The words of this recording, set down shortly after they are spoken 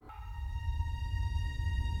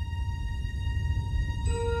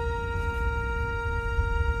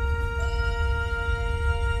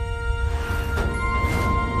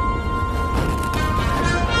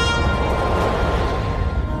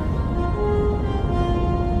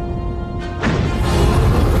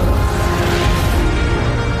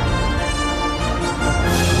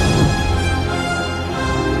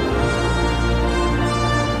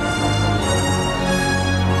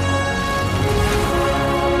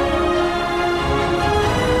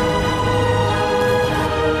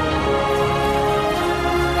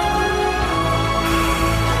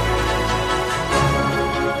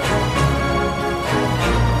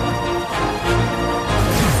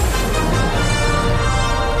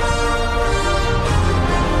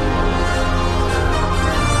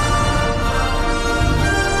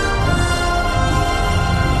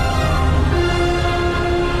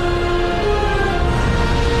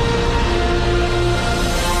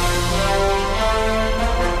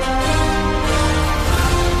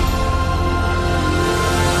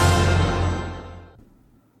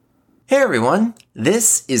everyone,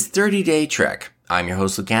 this is 30 Day Trek. I'm your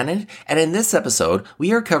host, Luke Cannon, and in this episode,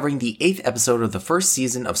 we are covering the 8th episode of the first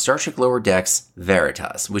season of Star Trek Lower Decks,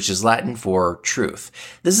 Veritas, which is Latin for truth.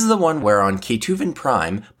 This is the one where on Ketuvin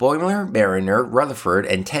Prime, Boimler, Mariner, Rutherford,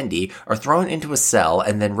 and Tendi are thrown into a cell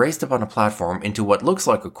and then raised up on a platform into what looks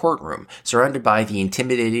like a courtroom, surrounded by the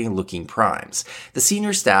intimidating-looking primes. The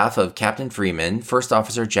senior staff of Captain Freeman, First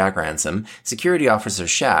Officer Jack Ransom, Security Officer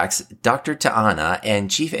Shax, Dr. Ta'ana,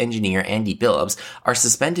 and Chief Engineer Andy Billups are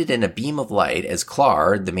suspended in a beam of light as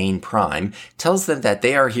Klar, the main prime, tells them that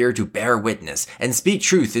they are here to bear witness and speak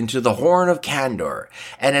truth into the Horn of Candor.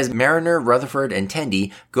 And as Mariner, Rutherford, and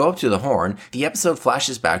Tendi go up to the horn, the episode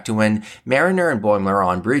flashes back to when Mariner and Boimler are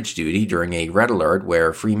on bridge duty during a red alert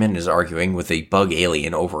where Freeman is arguing with a bug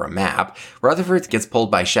alien over a map. Rutherford gets pulled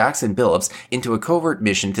by Shax and Billups into a covert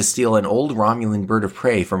mission to steal an old Romulan bird of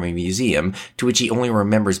prey from a museum, to which he only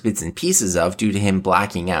remembers bits and pieces of due to him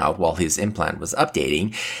blacking out while his implant was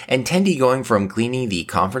updating, and Tendi going from cleaning the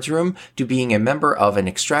conference room to being a member of an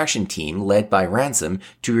extraction team led by Ransom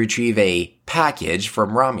to retrieve a package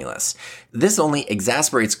from Romulus. This only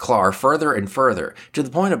exasperates Klar further and further, to the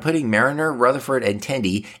point of putting Mariner, Rutherford, and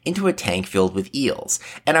Tendi into a tank filled with eels.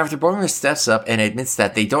 And after Boimler steps up and admits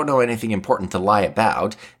that they don't know anything important to lie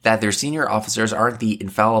about, that their senior officers aren't the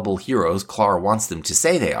infallible heroes Klar wants them to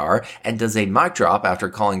say they are, and does a mic drop after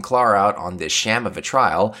calling Klar out on this sham of a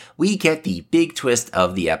trial, we get the big twist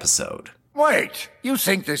of the episode. Wait, you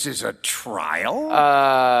think this is a trial?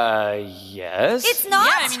 Yes. It's not?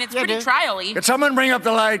 Yeah, I mean, it's pretty trial-y. Could someone bring up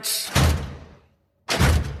the lights?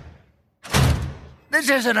 This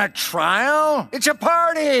isn't a trial. It's a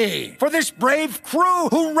party for this brave crew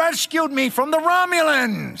who rescued me from the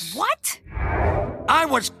Romulans. What? I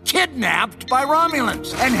was kidnapped by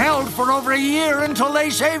Romulans and held for over a year until they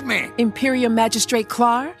saved me. Imperium Magistrate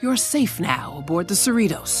Klar, you're safe now aboard the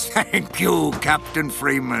Cerritos. Thank you, Captain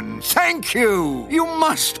Freeman. Thank you. You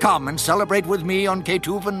must come and celebrate with me on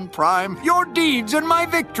Ketuvin Prime. Your deeds and my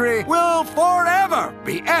victory will forever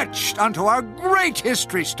be etched onto our great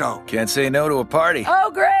history stone. Can't say no to a party.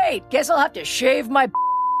 Oh, great. Guess I'll have to shave my...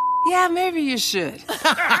 Yeah, maybe you should.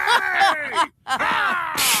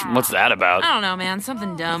 What's that about? I don't know, man.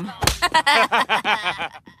 Something dumb.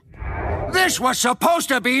 This was supposed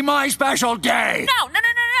to be my special day. No.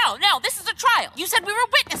 This is a trial. You said we were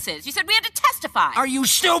witnesses. You said we had to testify. Are you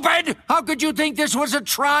stupid? How could you think this was a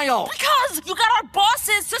trial? Because you got our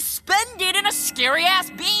bosses suspended in a scary-ass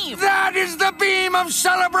beam. That is the beam of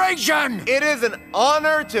celebration. It is an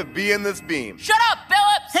honor to be in this beam. Shut up,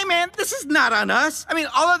 Billups! Hey man, this is not on us. I mean,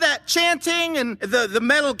 all of that chanting and the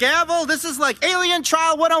metal gavel, this is like Alien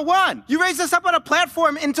Trial 101. You raised us up on a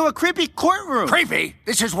platform into a creepy courtroom. Creepy.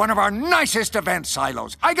 This is one of our nicest event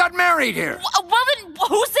silos. I got married here. Well, then,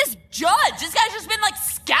 who's this judge? This guy's just been,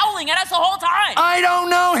 scowling at us the whole time. I don't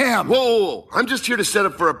know him. Whoa, I'm just here to set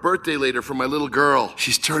up for a birthday later for my little girl.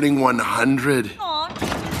 She's turning 100.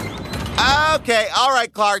 Okay, all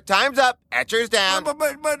right, Clark, time's up. Etcher's down.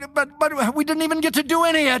 But we didn't even get to do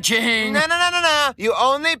any etching. No. You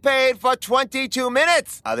only paid for 22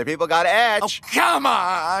 minutes. Other people got to etch. Oh, come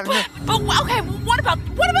on. But okay, what about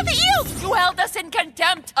the eels? You held us in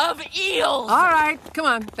contempt of eels. All right, come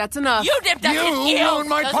on, that's enough. You dipped us in eels. You ruined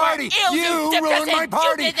my Those party. weren't eels. You dipped us ruined in. my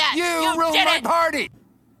party. You did that. You ruined did my it. party.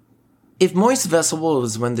 If Moist Vessel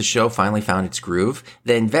was when the show finally found its groove,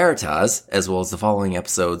 then Veritas, as well as the following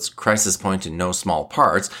episode's Crisis Point in no small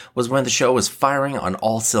parts, was when the show was firing on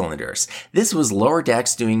all cylinders. This was Lower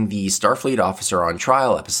Decks doing the Starfleet Officer on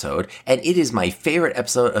Trial episode, and it is my favorite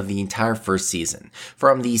episode of the entire first season.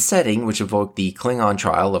 From the setting, which evoked the Klingon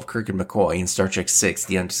trial of Kirk and McCoy in Star Trek VI,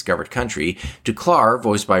 The Undiscovered Country, to Klar,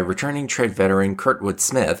 voiced by returning Trek veteran Kurtwood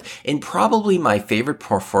Smith, in probably my favorite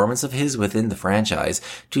performance of his within the franchise,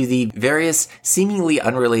 to the various seemingly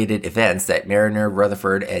unrelated events that Mariner,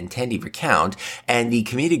 Rutherford, and Tendi recount, and the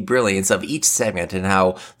comedic brilliance of each segment and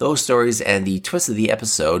how those stories and the twist of the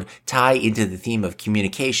episode tie into the theme of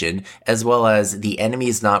communication, as well as the enemy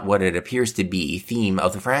is not what it appears to be theme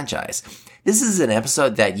of the franchise. This is an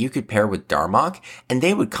episode that you could pair with Darmok, and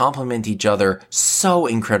they would complement each other so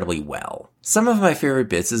incredibly well. Some of my favorite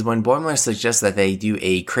bits is when Boimler suggests that they do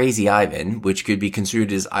a Crazy Ivan, which could be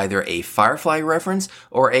construed as either a Firefly reference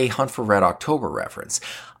or a Hunt for Red October reference.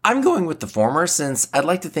 I'm going with the former since I'd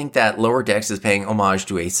like to think that Lower Decks is paying homage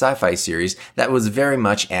to a sci-fi series that was very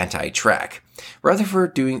much anti-Trek.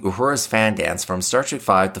 Rutherford doing Uhura's fan dance from Star Trek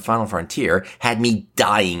V The Final Frontier had me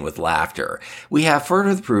dying with laughter. We have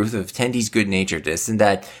further proof of Tendi's good-naturedness in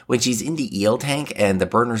that when she's in the eel tank and the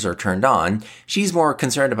burners are turned on, she's more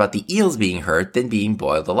concerned about the eels being hurt than being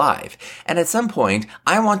boiled alive. And at some point,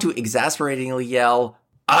 I want to exasperatingly yell,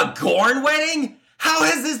 A Gorn wedding? How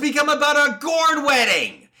has this become about a Gorn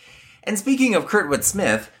wedding? And speaking of Kurtwood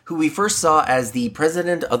Smith, who we first saw as the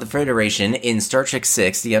president of the Federation in Star Trek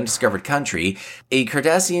VI, The Undiscovered Country, a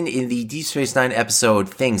Cardassian in the Deep Space Nine episode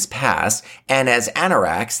Things Past, and as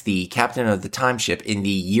Anarax, the captain of the timeship in the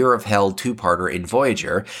Year of Hell two-parter in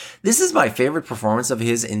Voyager, this is my favorite performance of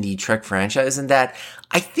his in the Trek franchise, in that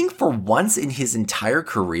I think for once in his entire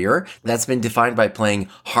career that's been defined by playing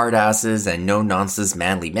hard-asses and no-nonsense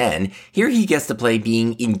manly men, here he gets to play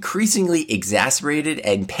being increasingly exasperated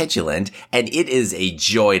and petulant, and it is a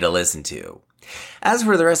joy to listen to. As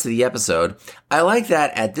for the rest of the episode, I like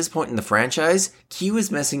that at this point in the franchise, Q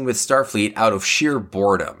is messing with Starfleet out of sheer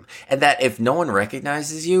boredom, and that if no one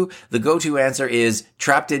recognizes you, the go-to answer is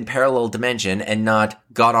trapped in parallel dimension and not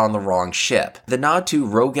got on the wrong ship. The nod to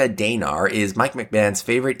Roga Danar is Mike McMahon's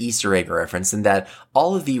favorite Easter egg reference, in that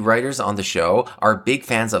all of the writers on the show are big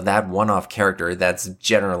fans of that one-off character that's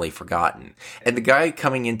generally forgotten. And the guy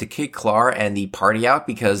coming in to kick Klar and the party out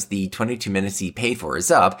because the 22 minutes he paid for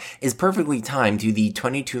is up is perfectly timed to the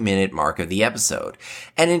 22-minute mark of the episode.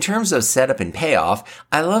 And in terms of setup and payoff,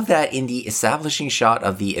 I love that in the establishing shot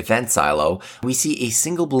of the event silo, we see a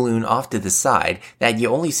single balloon off to the side that you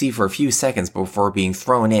only see for a few seconds before being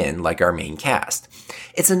thrown in like our main cast.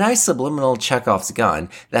 It's a nice subliminal Chekhov's gun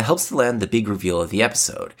that helps to land the big reveal of the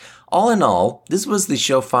episode. All in all, this was the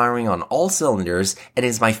show firing on all cylinders and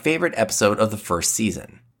is my favorite episode of the first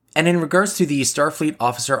season. And in regards to the Starfleet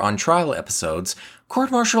Officer on Trial episodes, Court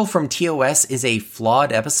Martial from TOS is a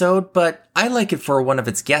flawed episode, but I like it for one of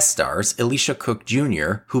its guest stars, Elisha Cook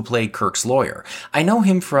Jr., who played Kirk's lawyer. I know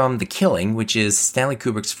him from The Killing, which is Stanley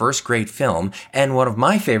Kubrick's first great film and one of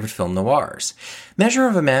my favorite film noirs. Measure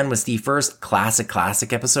of a Man was the first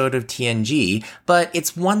classic episode of TNG, but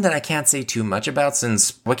it's one that I can't say too much about,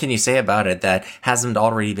 since what can you say about it that hasn't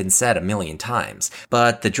already been said a million times?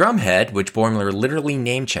 But The Drumhead, which Boimler literally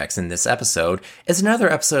name checks in this episode, is another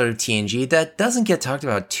episode of TNG that doesn't get talked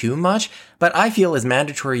about too much, but I feel is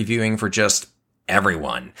mandatory viewing for just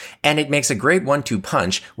everyone. And it makes a great 1-2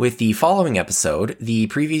 punch with the following episode, the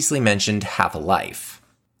previously mentioned Half a Life.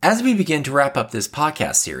 As we begin to wrap up this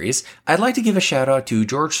podcast series, I'd like to give a shout out to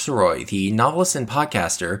George Soroy, the novelist and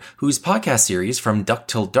podcaster whose podcast series From Dusk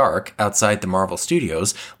Till Dark, outside the Marvel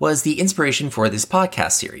Studios, was the inspiration for this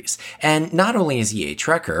podcast series. And not only is he a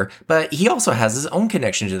Trekker, but he also has his own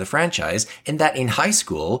connection to the franchise, in that in high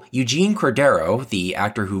school, Eugene Cordero, the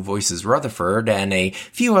actor who voices Rutherford, and a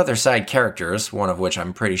few other side characters, one of which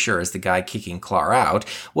I'm pretty sure is the guy kicking Klar out,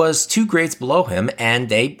 was 2 grades below him, and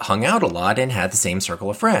they hung out a lot and had the same circle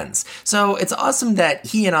of friends. So it's awesome that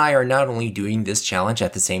he and I are not only doing this challenge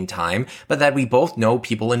at the same time, but that we both know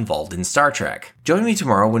people involved in Star Trek. Join me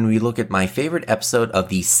tomorrow when we look at my favorite episode of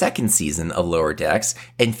the second season of Lower Decks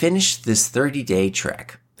and finish this 30-day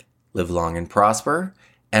trek. Live long and prosper,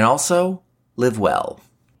 and also live well.